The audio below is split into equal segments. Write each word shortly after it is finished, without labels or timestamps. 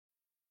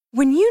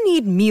When you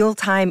need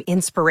mealtime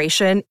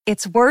inspiration,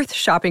 it's worth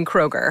shopping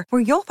Kroger,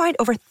 where you'll find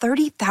over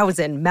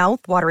 30,000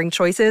 mouth-watering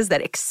choices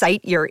that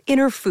excite your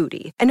inner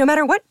foodie. And no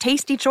matter what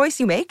tasty choice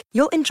you make,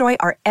 you'll enjoy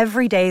our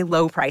everyday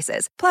low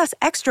prices, plus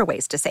extra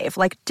ways to save,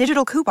 like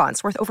digital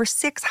coupons worth over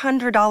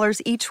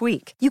 $600 each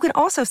week. You can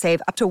also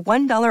save up to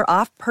 $1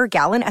 off per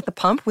gallon at the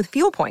pump with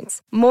fuel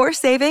points. More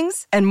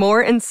savings and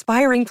more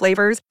inspiring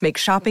flavors make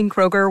shopping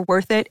Kroger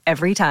worth it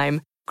every time.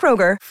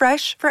 Kroger,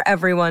 fresh for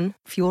everyone.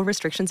 Fuel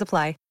restrictions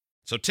apply.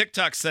 So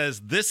TikTok says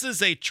this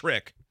is a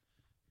trick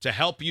to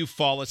help you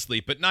fall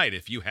asleep at night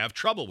if you have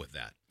trouble with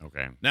that.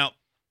 Okay. Now,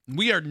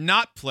 we are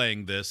not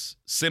playing this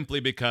simply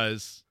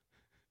because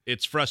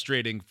it's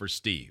frustrating for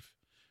Steve.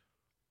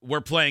 We're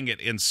playing it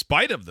in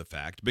spite of the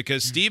fact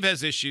because Steve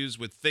has issues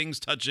with things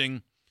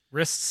touching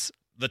wrists,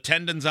 the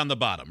tendons on the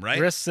bottom, right?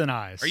 Wrists and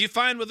eyes. Are you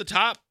fine with the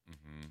top?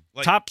 Mm-hmm.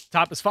 Like,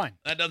 top is fine.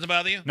 That doesn't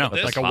bother you? No, With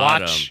this? like a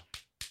Bottom. watch.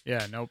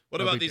 Yeah, nope. What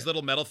no about big these deal.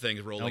 little metal things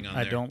rolling Nope, on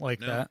there? I don't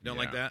like No? that. Don't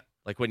like that?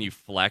 Like when you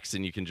flex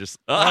and you can just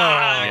I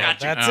I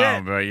got you. That's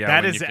it. But yeah,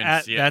 that when is you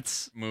can see it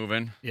that's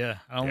moving. yeah.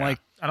 I don't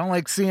Yeah.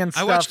 like seeing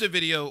stuff I watched a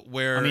video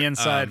where on the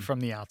inside from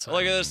the outside.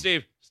 Look at this,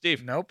 Steve.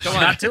 Steve. Nope. Come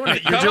You're on. not doing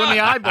it. You're Come doing on. the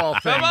eyeball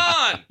thing. Come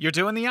on. You're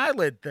doing the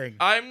eyelid thing.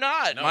 I'm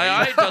not. No, My you-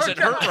 eye doesn't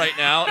hurt right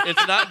now.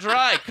 It's not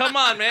dry. Come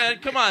on, man.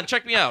 Come on.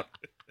 Check me out.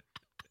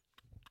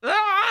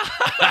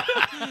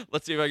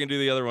 Let's see if I can do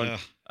the other one.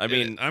 I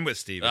mean, I'm with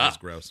Steve. It's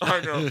gross. I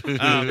know.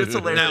 It's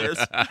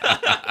hilarious.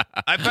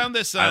 I found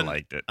this I on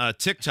liked it.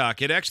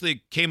 TikTok. It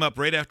actually came up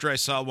right after I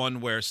saw one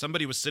where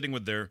somebody was sitting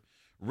with their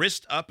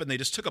wrist up and they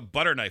just took a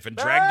butter knife and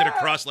dragged it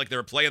across like they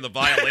were playing the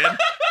violin.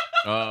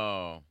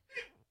 Oh.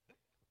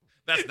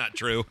 That's not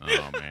true.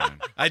 Oh, man.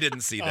 I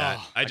didn't see that.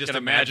 Oh, I just can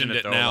imagined imagine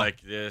it though, now.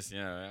 like this.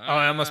 Yeah. Oh,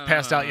 I almost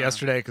passed out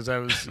yesterday because I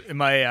was in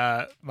my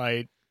I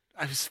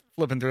was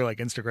flipping through like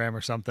Instagram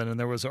or something, and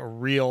there was a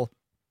reel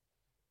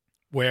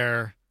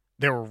where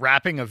they were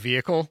wrapping a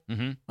vehicle,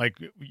 Mhm. like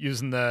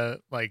using the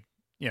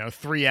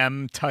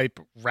 3M type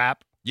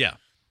wrap, Yeah.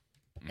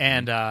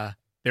 and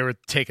they were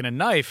taking a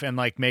knife and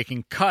like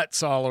making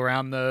cuts all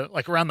around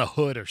around the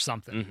hood or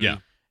something. Mhm. Yeah.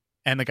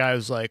 And the guy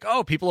was like,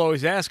 "Oh, people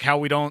always ask how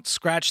we don't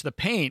scratch the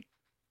paint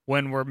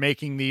when we're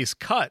making these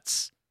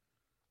cuts."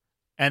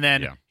 And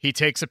then Yeah. he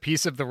takes a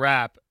piece of the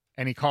wrap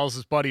and he calls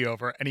his buddy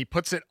over and he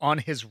puts it on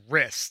his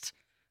wrist,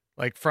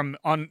 like from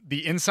on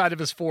the inside of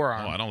his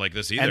forearm. Oh, I don't like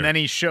this either. And then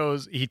he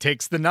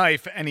takes the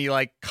knife and he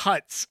like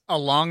cuts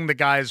along the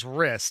guy's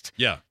wrist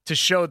yeah. to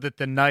show that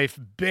the knife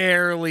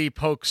barely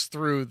pokes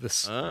through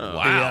Oh.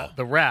 Wow.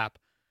 the wrap.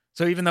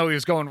 So even though he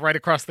was going right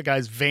across the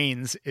guy's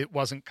veins, it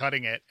wasn't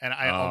cutting it, and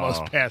I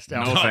almost passed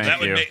out. No, Oh, thank that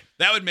would you.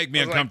 make me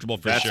I was like, uncomfortable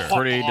for That's sure.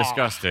 pretty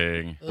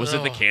disgusting. Was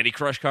it the Ugh. Candy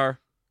Crush car?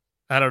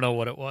 I don't know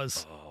what it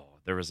was. Oh,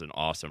 there was an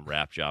awesome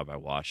rap job I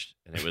watched,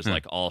 and it was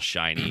like all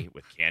shiny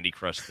with Candy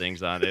Crush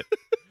things on it.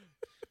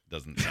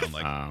 Doesn't sound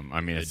like I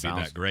mean, it it'd be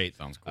sounds that great.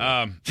 Sounds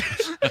cool.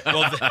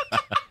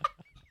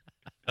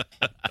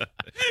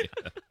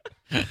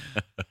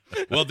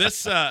 Well,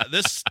 this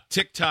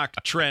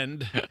TikTok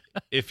trend,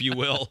 if you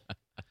will,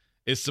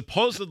 is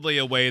supposedly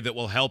a way that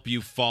will help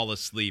you fall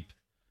asleep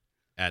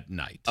at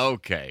night.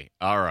 Okay.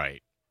 All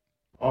right.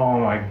 Oh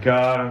my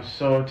god, I'm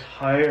so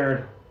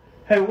tired.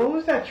 Hey, what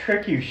was that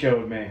trick you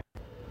showed me?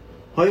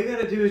 All you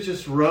gotta do is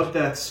just rub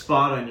that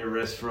spot on your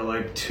wrist for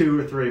like 2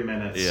 or 3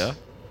 minutes. Yeah.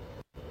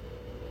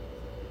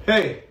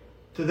 Hey,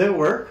 did that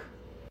work?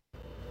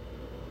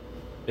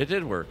 It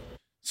did work.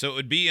 So it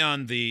would be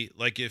on the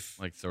like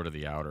Sort of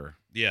the outer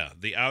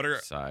the outer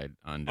side,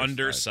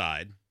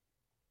 underside.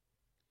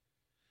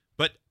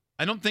 But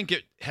I don't think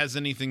it has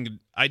anything.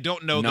 I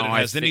don't know No, that it I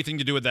has think- anything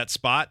to do with that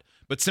spot.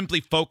 But simply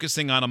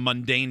focusing on a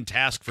mundane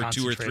task for 2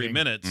 or 3 Concentrating.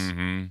 minutes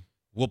Mm-hmm.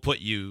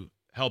 will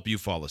help you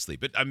fall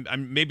asleep. But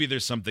maybe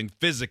there's something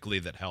physically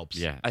that helps.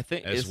 Yeah, I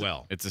think as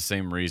well. It's the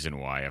same reason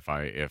why if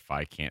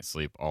I can't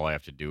sleep, all I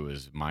have to do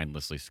is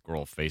mindlessly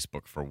scroll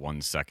Facebook for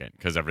 1 second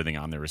because everything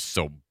on there is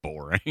so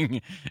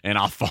boring, and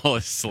I'll fall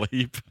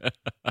asleep.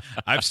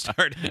 I've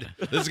started.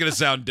 This is going to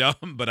sound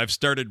dumb, but I've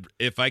started.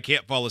 If I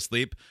can't fall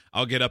asleep,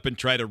 I'll get up and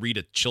try to read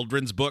a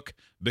children's book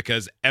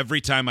because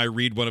every time I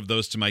read one of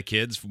those to my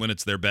kids when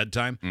it's their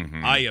bedtime,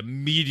 Mhm. I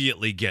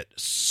immediately get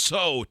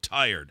so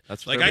tired.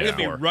 That's like what I they're could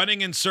be for.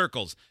 running in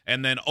circles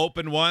and then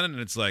open one and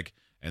it's like,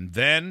 and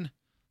then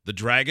the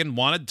dragon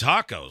wanted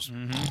tacos.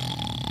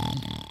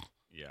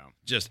 Yeah,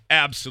 Just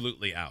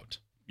absolutely out.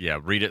 yeah.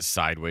 Read it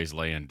sideways,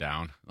 laying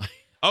down.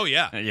 Oh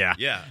yeah, Yeah.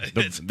 yeah.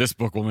 This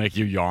book will make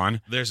you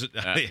yawn. There's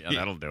Yeah,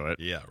 that'll do it.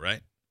 yeah,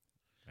 right.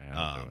 Yeah,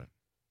 that'll do it.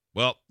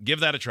 Well, give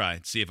that a try.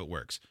 See if it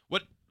works.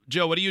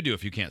 Joe? What do you do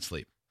if you can't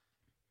sleep?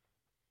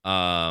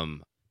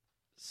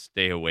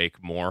 Stay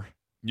awake more.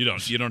 You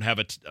don't have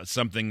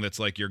something that's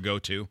like your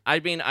go-to? I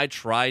mean, I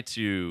try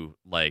to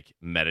like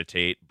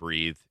meditate,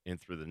 breathe in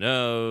through the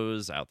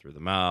nose, out through the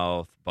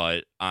mouth.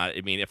 But I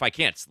mean, if I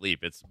can't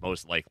sleep, it's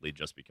most likely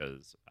just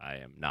because I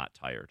am not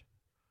tired.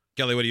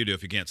 Kelly, what do you do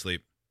if you can't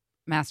sleep?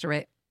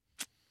 Masturbate.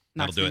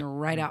 That'll Knocks do me it.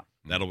 right out.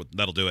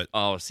 That'll do it.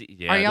 Oh, see,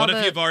 yeah. Are y'all What if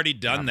the- you've already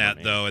done Not for that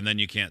me. though, and then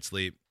you can't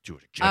sleep? Oh,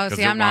 'Cause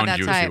see, it I'm not wound that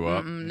you type.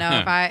 up. No,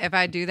 if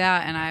I do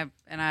that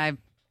and I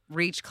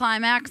reach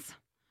climax,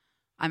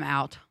 I'm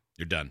out.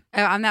 You're done.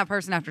 I'm that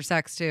person after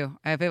sex too.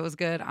 If it was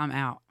good, I'm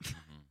out.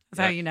 That's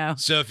how you know.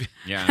 So if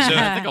Yeah, So-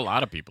 I think a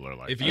lot of people are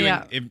like if that. you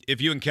Yeah.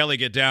 if you and Kelly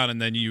get down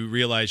and then you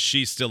realize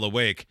she's still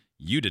awake,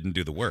 you didn't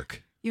do the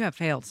work. You have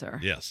failed, sir.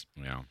 Yes.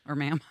 Yeah. Or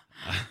ma'am.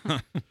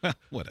 Well,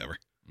 whatever.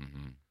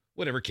 Mm-hmm.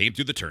 Whatever came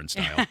through the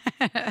turnstile.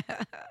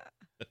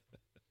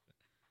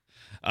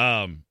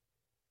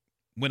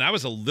 When I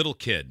was a little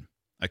kid,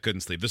 I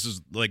couldn't sleep. This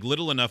is like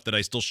little enough that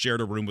I still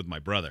shared a room with my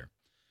brother.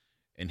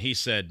 And he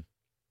said,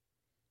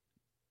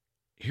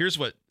 here's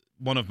what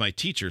one of my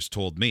teachers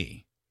told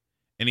me.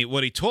 And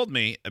what he told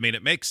me, I mean,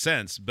 it makes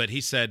sense, but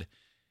he said,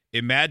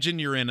 imagine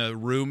you're in a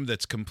room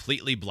that's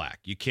completely black.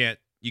 You can't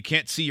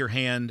see your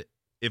hand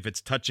if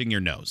it's touching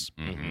your nose.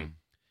 Mm-hmm.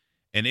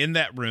 And in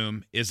that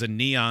room is a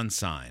neon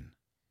sign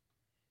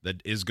that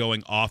is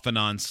going off and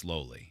on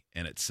slowly.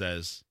 And it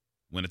says,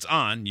 when it's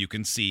on, you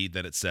can see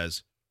that it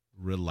says,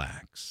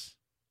 relax.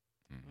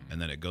 Mm-hmm.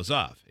 And then it goes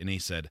off. And he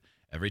said,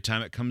 every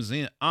time it comes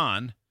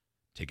on,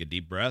 take a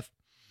deep breath.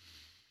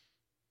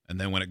 And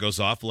then when it goes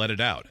off, let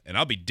it out. And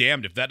I'll be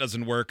damned if that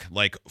doesn't work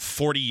like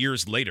 40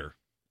 years later.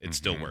 It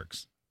still Mhm.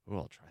 works. Ooh,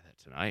 I'll try that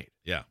tonight.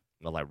 Yeah.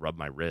 While I rub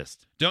my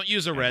wrist. Don't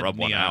use a And red rub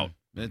one neon.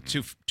 out.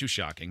 Too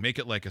shocking. Make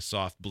it like a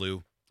soft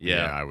blue. Yeah,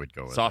 Yeah. I would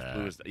go with Soft that.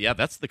 blue is, yeah,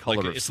 that's the color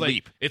Like, of it's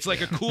sleep. Like, it's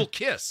like a cool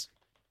kiss.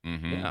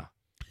 Mm-hmm. Yeah.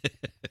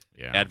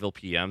 Yeah. Advil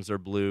PMs are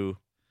blue.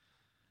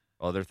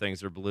 Other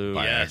things are blue.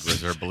 Yes.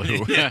 Viagra's are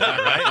blue. Yeah,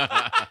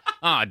 right?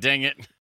 Ah, dang it.